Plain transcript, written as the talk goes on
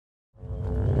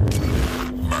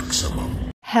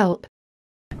Help.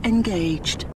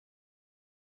 Engaged.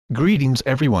 Greetings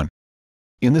everyone.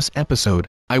 In this episode,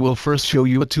 I will first show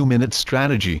you a 2-minute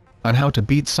strategy on how to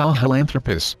beat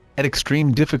Sahelanthropus at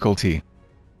extreme difficulty.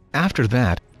 After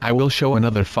that, I will show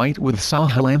another fight with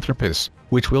Sahelanthropus,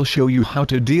 which will show you how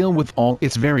to deal with all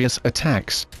its various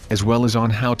attacks, as well as on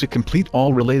how to complete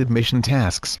all related mission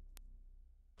tasks.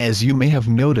 As you may have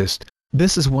noticed,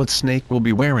 this is what Snake will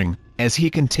be wearing, as he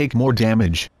can take more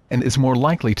damage, and is more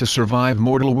likely to survive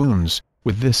mortal wounds,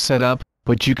 with this setup,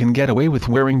 but you can get away with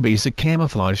wearing basic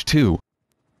camouflage too.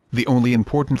 The only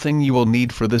important thing you will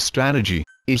need for this strategy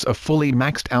is a fully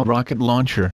maxed out rocket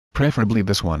launcher, preferably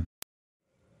this one.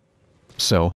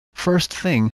 So, first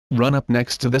thing, run up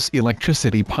next to this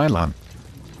electricity pylon.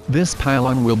 This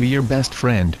pylon will be your best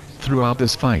friend throughout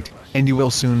this fight, and you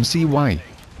will soon see why.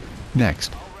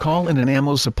 Next, call in an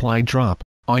ammo supply drop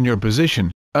on your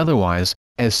position, otherwise,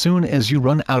 as soon as you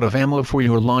run out of ammo for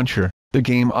your launcher, the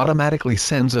game automatically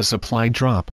sends a supply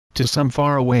drop to some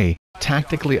far away,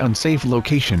 tactically unsafe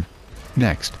location.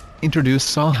 Next, introduce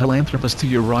Sahelanthropus to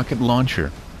your rocket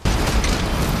launcher.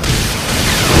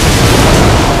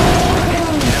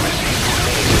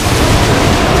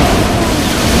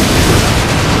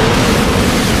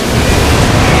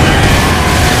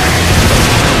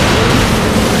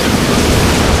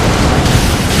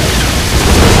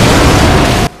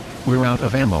 We're out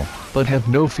of ammo, but have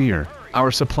no fear,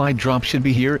 our supply drop should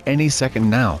be here any second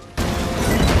now.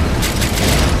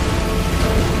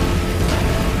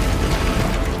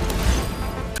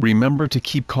 Remember to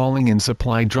keep calling in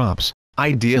supply drops,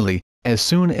 ideally, as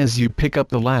soon as you pick up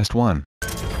the last one.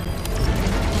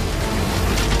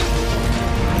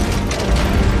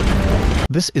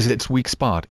 This is its weak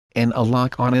spot, and a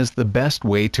lock-on is the best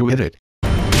way to hit it.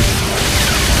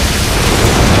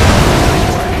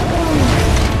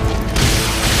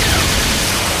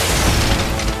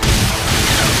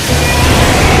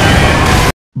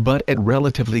 But at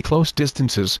relatively close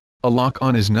distances, a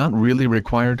lock-on is not really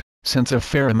required, since a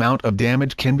fair amount of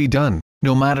damage can be done,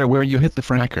 no matter where you hit the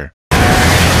fracker.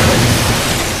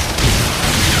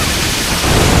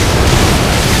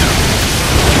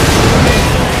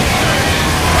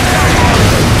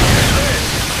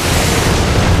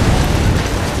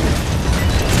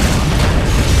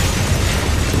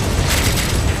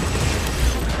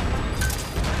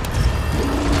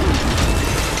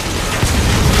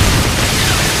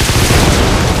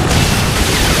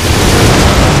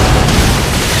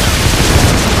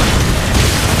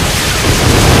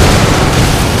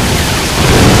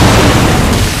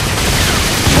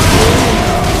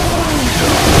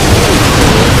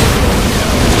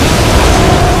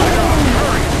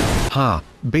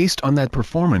 Based on that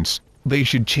performance, they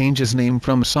should change his name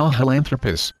from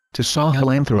Sahelanthropus to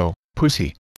Sahelanthropus.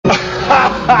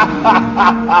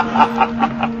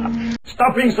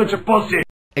 Stop being such a pussy!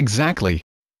 Exactly.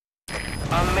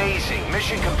 Amazing.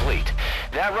 Mission complete.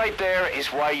 That right there is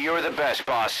why you're the best,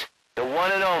 boss. The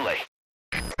one and only.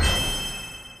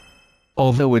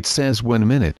 Although it says 1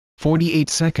 minute, 48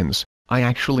 seconds, I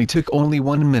actually took only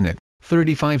 1 minute,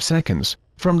 35 seconds,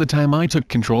 from the time I took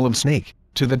control of Snake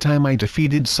to the time I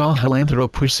defeated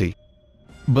Sahelanthropus.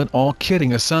 But all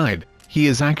kidding aside, he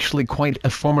is actually quite a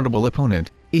formidable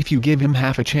opponent, if you give him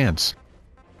half a chance.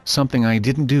 Something I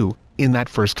didn't do in that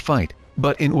first fight,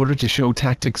 but in order to show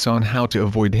tactics on how to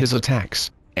avoid his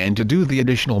attacks, and to do the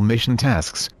additional mission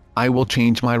tasks, I will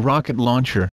change my rocket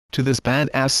launcher to this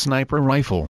badass sniper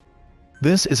rifle.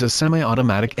 This is a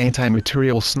semi-automatic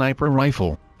anti-material sniper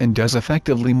rifle, and does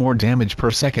effectively more damage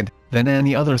per second than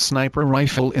any other sniper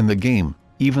rifle in the game,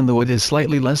 even though it is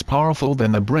slightly less powerful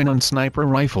than the Brennan sniper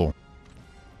rifle.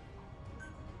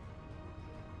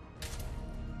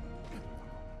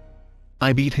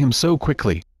 I beat him so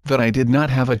quickly that I did not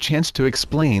have a chance to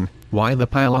explain why the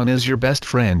pylon is your best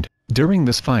friend during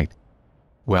this fight.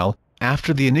 Well,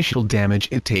 after the initial damage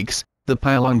it takes, the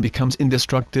pylon becomes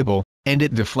indestructible, and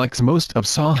it deflects most of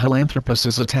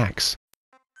Sahelanthropus's attacks.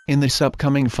 In this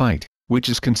upcoming fight, which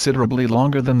is considerably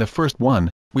longer than the first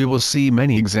one, we will see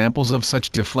many examples of such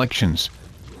deflections.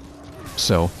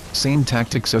 So, same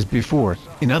tactics as before,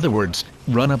 in other words,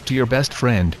 run up to your best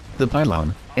friend, the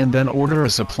pylon, and then order a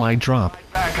supply drop.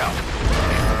 Back up.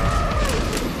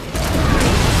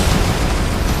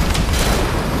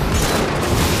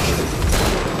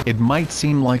 It might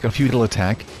seem like a futile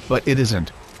attack, but it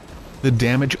isn't. The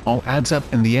damage all adds up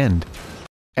in the end.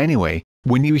 Anyway,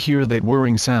 when you hear that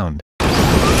whirring sound,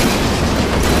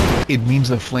 it means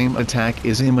the flame attack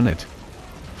is imminent.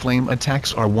 Flame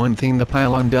attacks are one thing the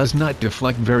pylon does not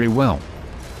deflect very well.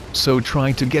 So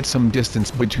try to get some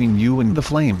distance between you and the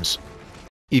flames.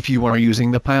 If you are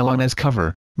using the pylon as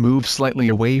cover, move slightly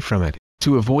away from it,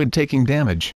 to avoid taking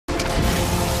damage.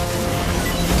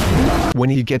 When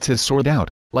he gets his sword out,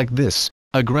 like this,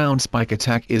 a ground spike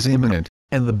attack is imminent,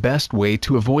 and the best way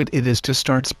to avoid it is to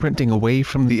start sprinting away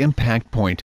from the impact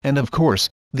point, and of course,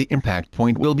 the impact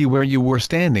point will be where you were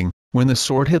standing when the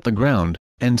sword hit the ground,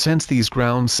 and since these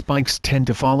ground spikes tend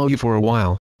to follow you for a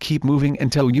while, keep moving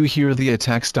until you hear the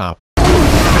attack stop.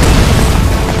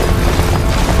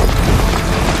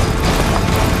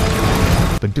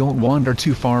 But don't wander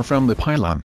too far from the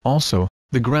pylon. Also,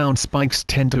 the ground spikes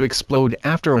tend to explode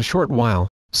after a short while,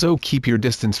 so keep your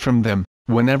distance from them,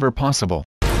 whenever possible.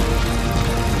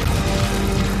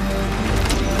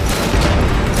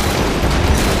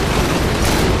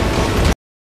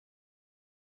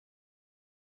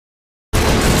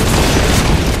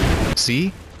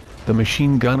 See? The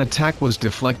machine gun attack was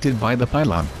deflected by the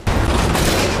pylon.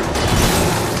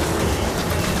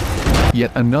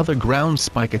 Yet another ground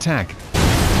spike attack.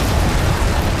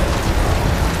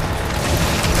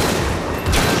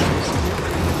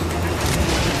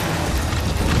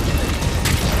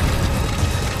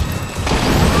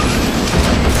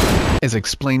 As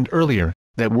explained earlier,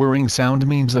 that whirring sound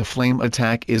means a flame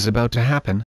attack is about to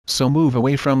happen, so move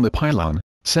away from the pylon,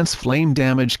 since flame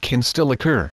damage can still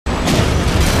occur.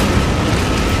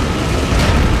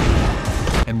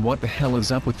 And what the hell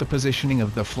is up with the positioning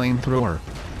of the flamethrower?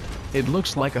 It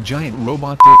looks like a giant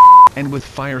robot and with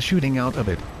fire shooting out of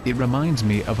it. It reminds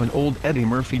me of an old Eddie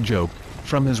Murphy joke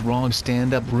from his Raw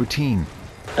stand-up routine.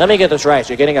 Let me get this right.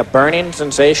 You're getting a burning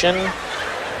sensation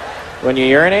when you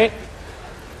urinate?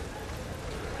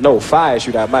 No, fire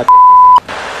shoot out my...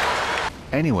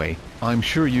 Anyway, I'm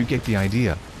sure you get the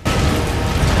idea.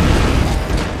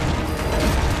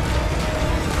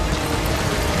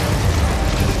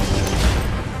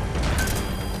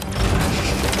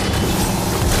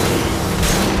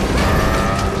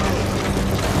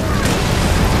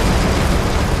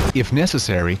 If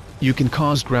necessary, you can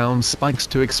cause ground spikes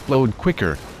to explode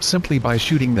quicker, simply by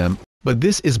shooting them, but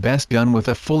this is best done with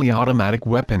a fully automatic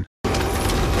weapon.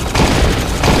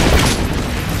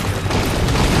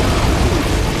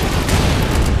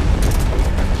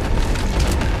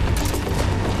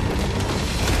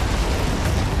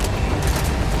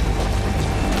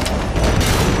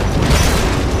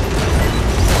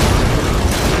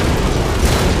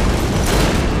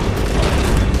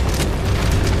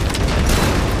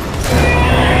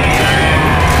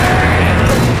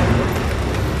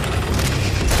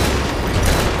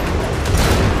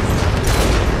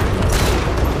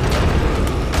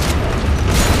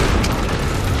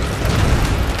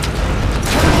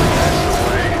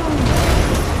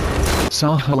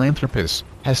 Sahelanthropus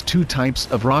has two types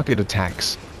of rocket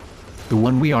attacks. The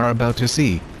one we are about to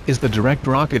see is the direct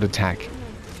rocket attack.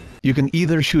 You can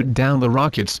either shoot down the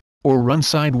rockets, or run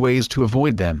sideways to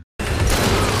avoid them.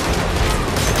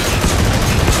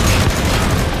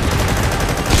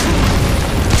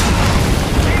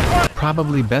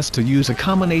 Probably best to use a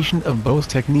combination of both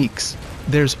techniques.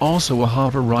 There's also a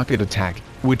hover rocket attack,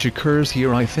 which occurs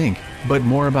here I think, but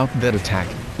more about that attack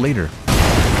later.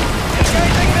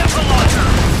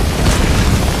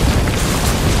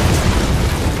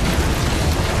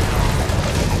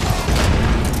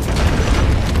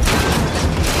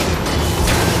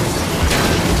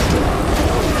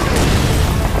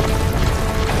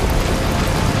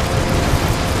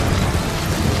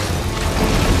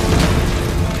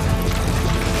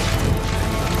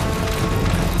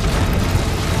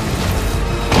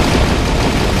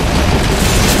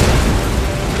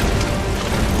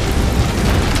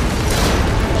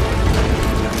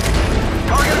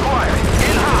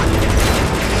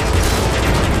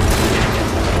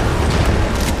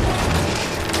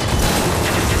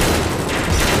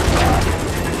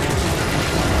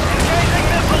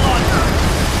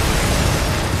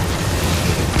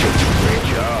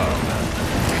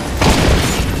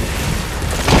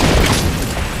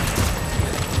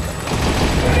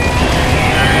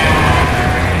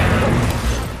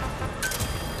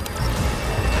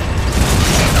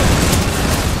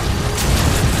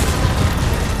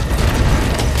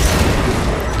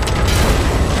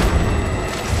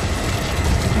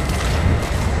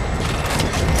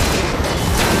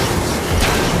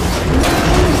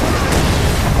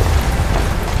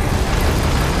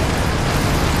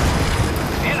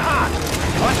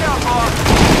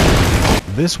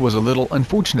 This was a little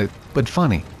unfortunate, but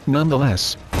funny,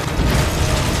 nonetheless.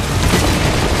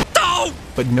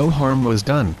 But no harm was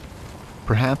done.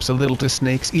 Perhaps a little to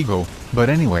Snake's ego, but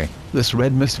anyway, this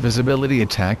red mist visibility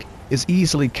attack is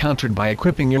easily countered by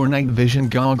equipping your night vision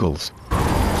goggles.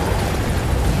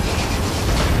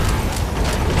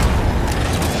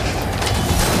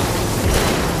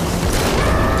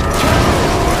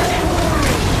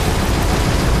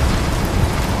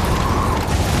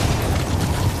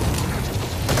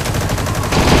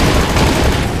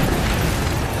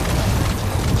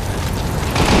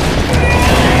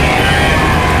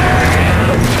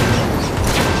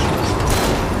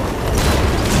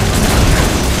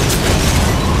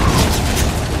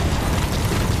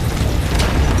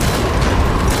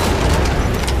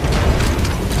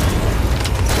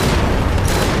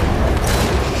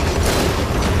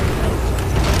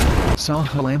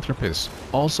 Sahelanthropus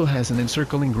also has an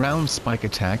encircling ground spike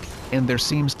attack, and there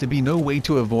seems to be no way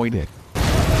to avoid it.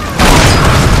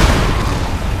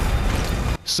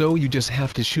 So you just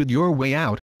have to shoot your way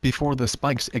out before the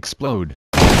spikes explode.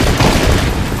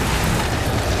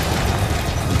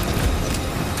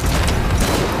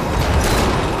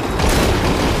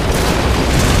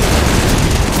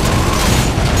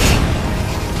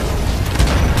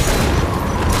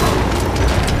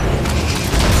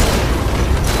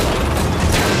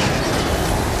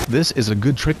 This is a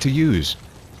good trick to use.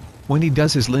 When he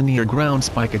does his linear ground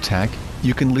spike attack,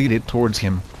 you can lead it towards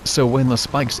him, so when the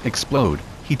spikes explode,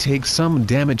 he takes some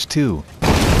damage too.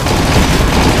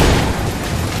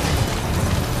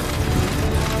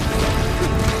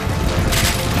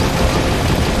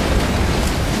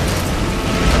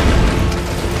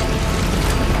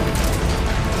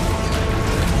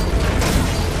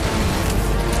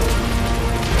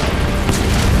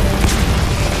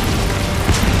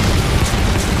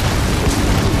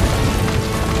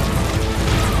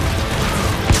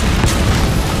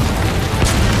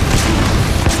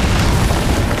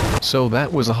 So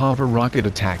that was a hover rocket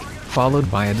attack,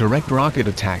 followed by a direct rocket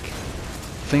attack.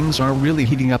 Things are really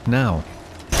heating up now.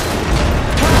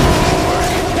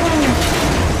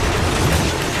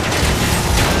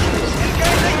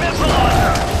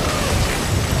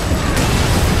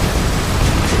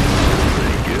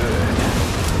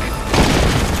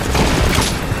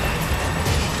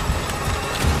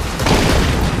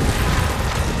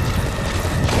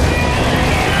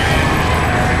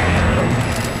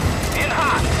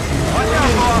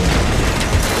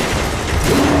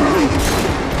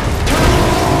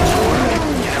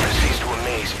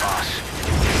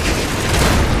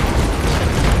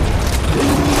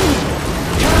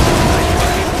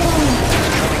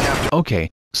 Okay,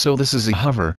 so this is a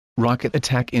hover rocket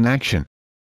attack in action.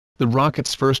 The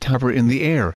rockets first hover in the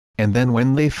air, and then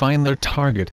when they find their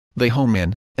target, they home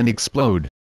in and explode.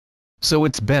 So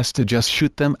it's best to just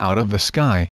shoot them out of the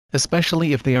sky,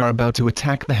 especially if they are about to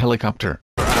attack the helicopter.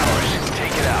 Take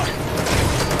it out.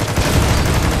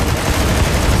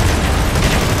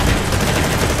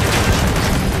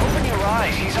 Open your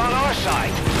eyes, he's on our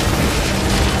side.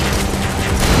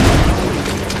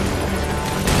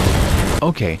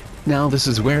 Okay, now this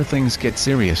is where things get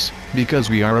serious, because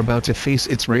we are about to face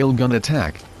its railgun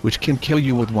attack, which can kill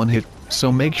you with one hit,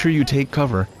 so make sure you take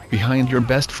cover behind your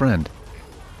best friend.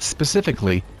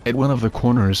 Specifically, at one of the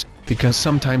corners, because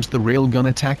sometimes the railgun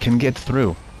attack can get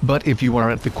through, but if you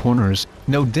are at the corners,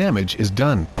 no damage is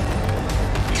done.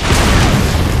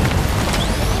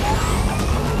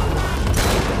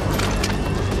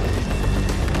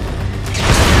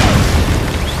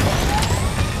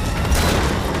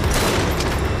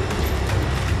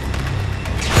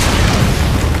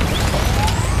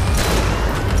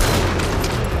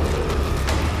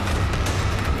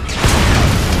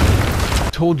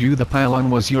 Told you the pylon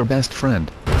was your best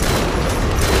friend.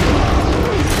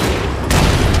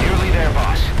 Nearly there,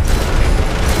 boss.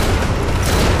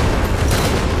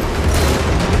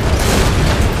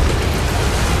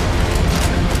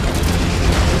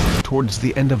 Towards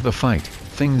the end of the fight,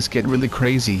 things get really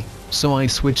crazy, so I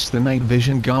switched the night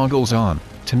vision goggles on,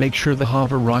 to make sure the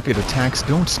hover rocket attacks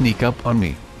don't sneak up on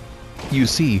me. You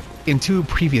see, in 2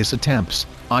 previous attempts,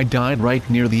 I died right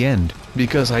near the end,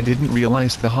 because I didn't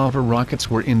realize the hover rockets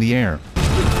were in the air.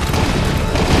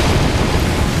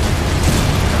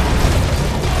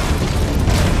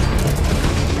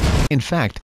 In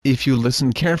fact, if you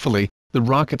listen carefully, the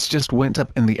rockets just went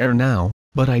up in the air now,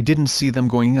 but I didn't see them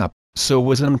going up, so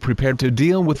was unprepared to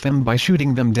deal with them by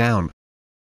shooting them down.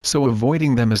 So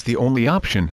avoiding them is the only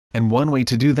option, and one way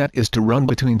to do that is to run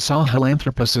between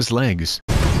Sahelanthropus's legs.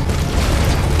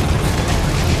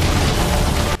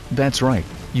 That's right,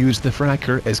 use the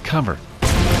fracker as cover.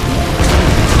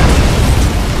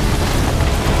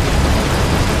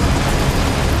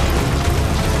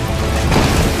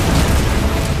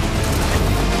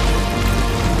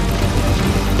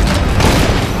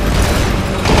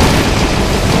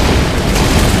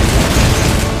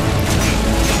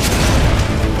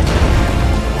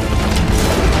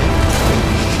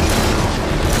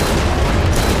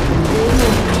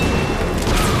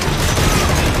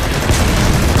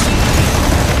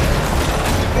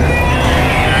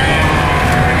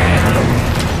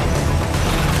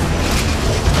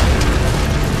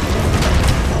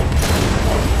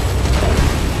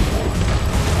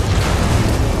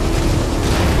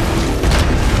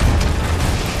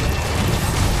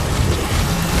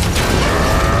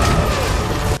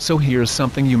 So here's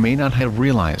something you may not have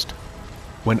realized.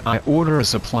 When I order a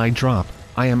supply drop,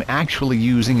 I am actually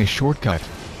using a shortcut.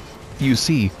 You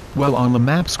see, well on the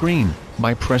map screen,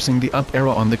 By pressing the up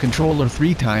arrow on the controller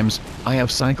 3 times, I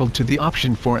have cycled to the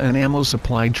option for an ammo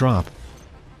supply drop.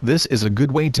 This is a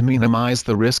good way to minimize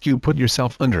the risk you put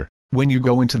yourself under when you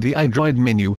go into the iDroid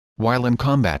menu while in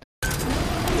combat.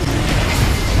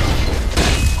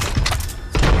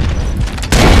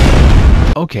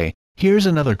 Okay, here's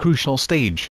another crucial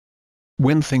stage.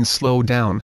 When things slow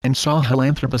down, and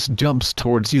Sahelanthropus jumps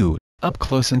towards you, up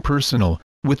close and personal,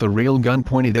 with a railgun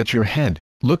pointed at your head,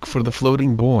 look for the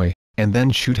floating boy, and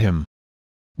then shoot him.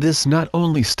 This not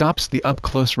only stops the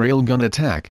up-close railgun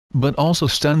attack, but also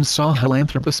stuns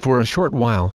Sahelanthropus for a short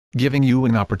while, giving you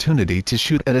an opportunity to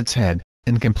shoot at its head,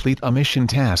 and complete a mission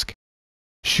task.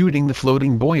 Shooting the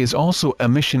floating boy is also a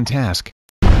mission task.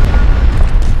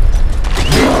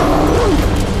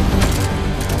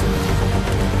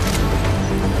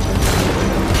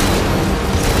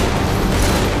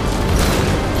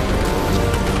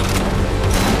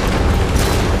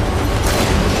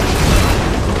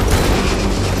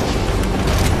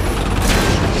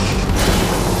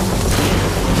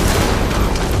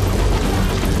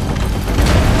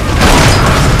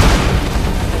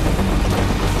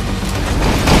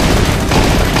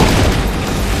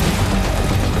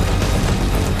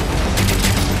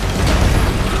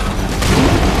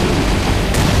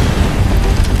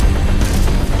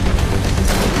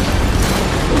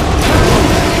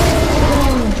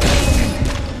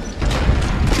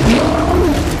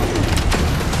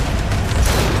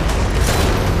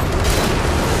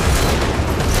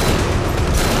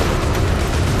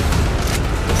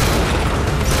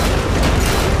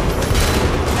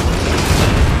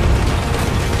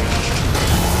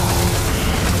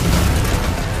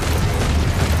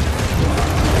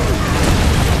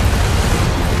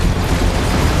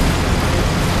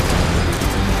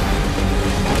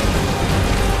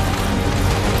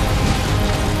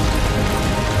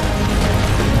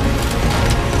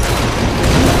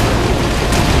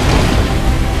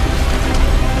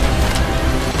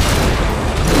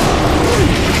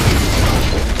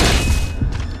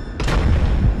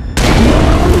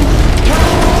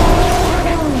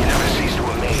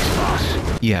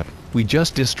 Yep, we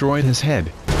just destroyed his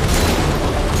head.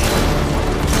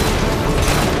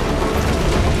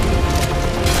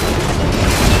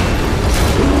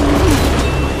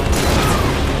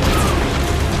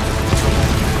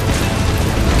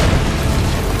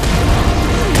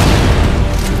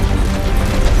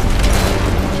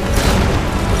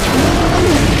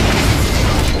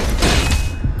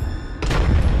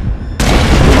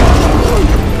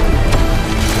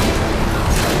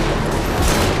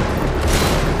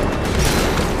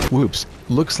 Whoops,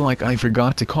 looks like I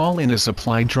forgot to call in a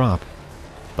supply drop.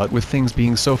 But with things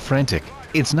being so frantic,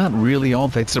 it's not really all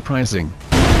that surprising.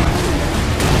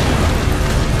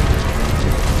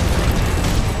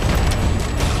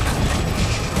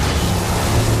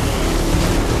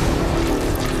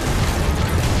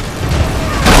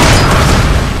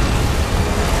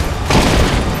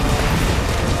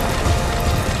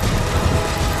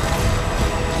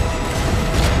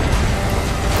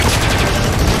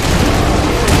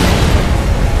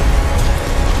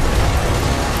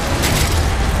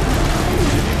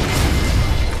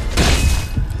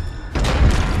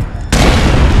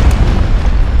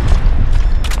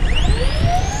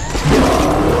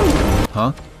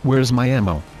 Huh? Where's my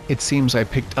ammo? It seems I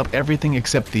picked up everything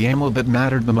except the ammo that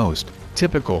mattered the most.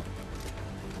 Typical.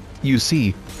 You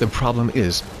see, the problem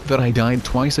is that I died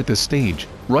twice at this stage,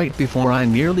 right before I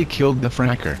nearly killed the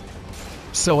fracker.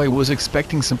 So I was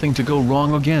expecting something to go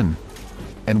wrong again.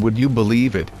 And would you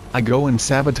believe it, I go and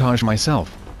sabotage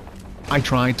myself. I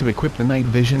tried to equip the night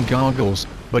vision goggles,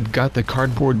 but got the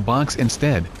cardboard box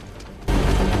instead.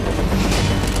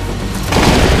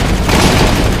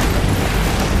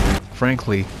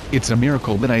 Frankly, it's a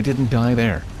miracle that I didn't die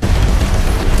there.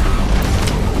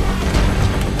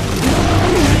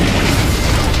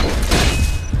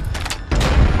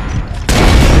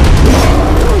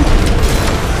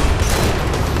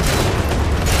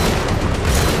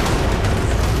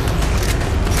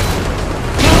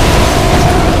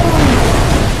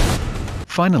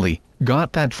 Finally,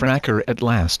 got that fracker at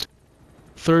last.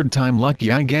 Third time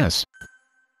lucky, I guess.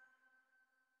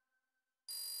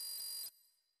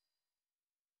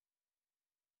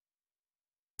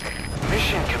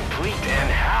 Mission complete,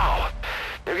 and how?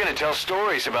 They're gonna tell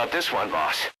stories about this one,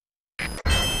 boss.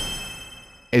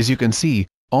 As you can see,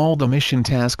 all the mission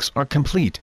tasks are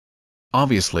complete.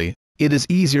 Obviously, it is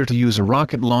easier to use a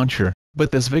rocket launcher,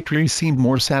 but this victory seemed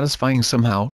more satisfying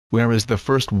somehow, whereas the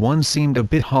first one seemed a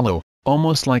bit hollow,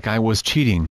 almost like I was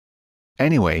cheating.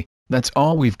 Anyway, that's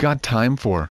all we've got time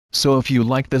for, so if you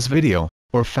liked this video,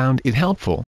 or found it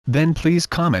helpful, then please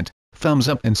comment, thumbs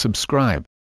up and subscribe.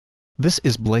 This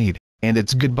is Blade, and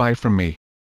it's goodbye from me.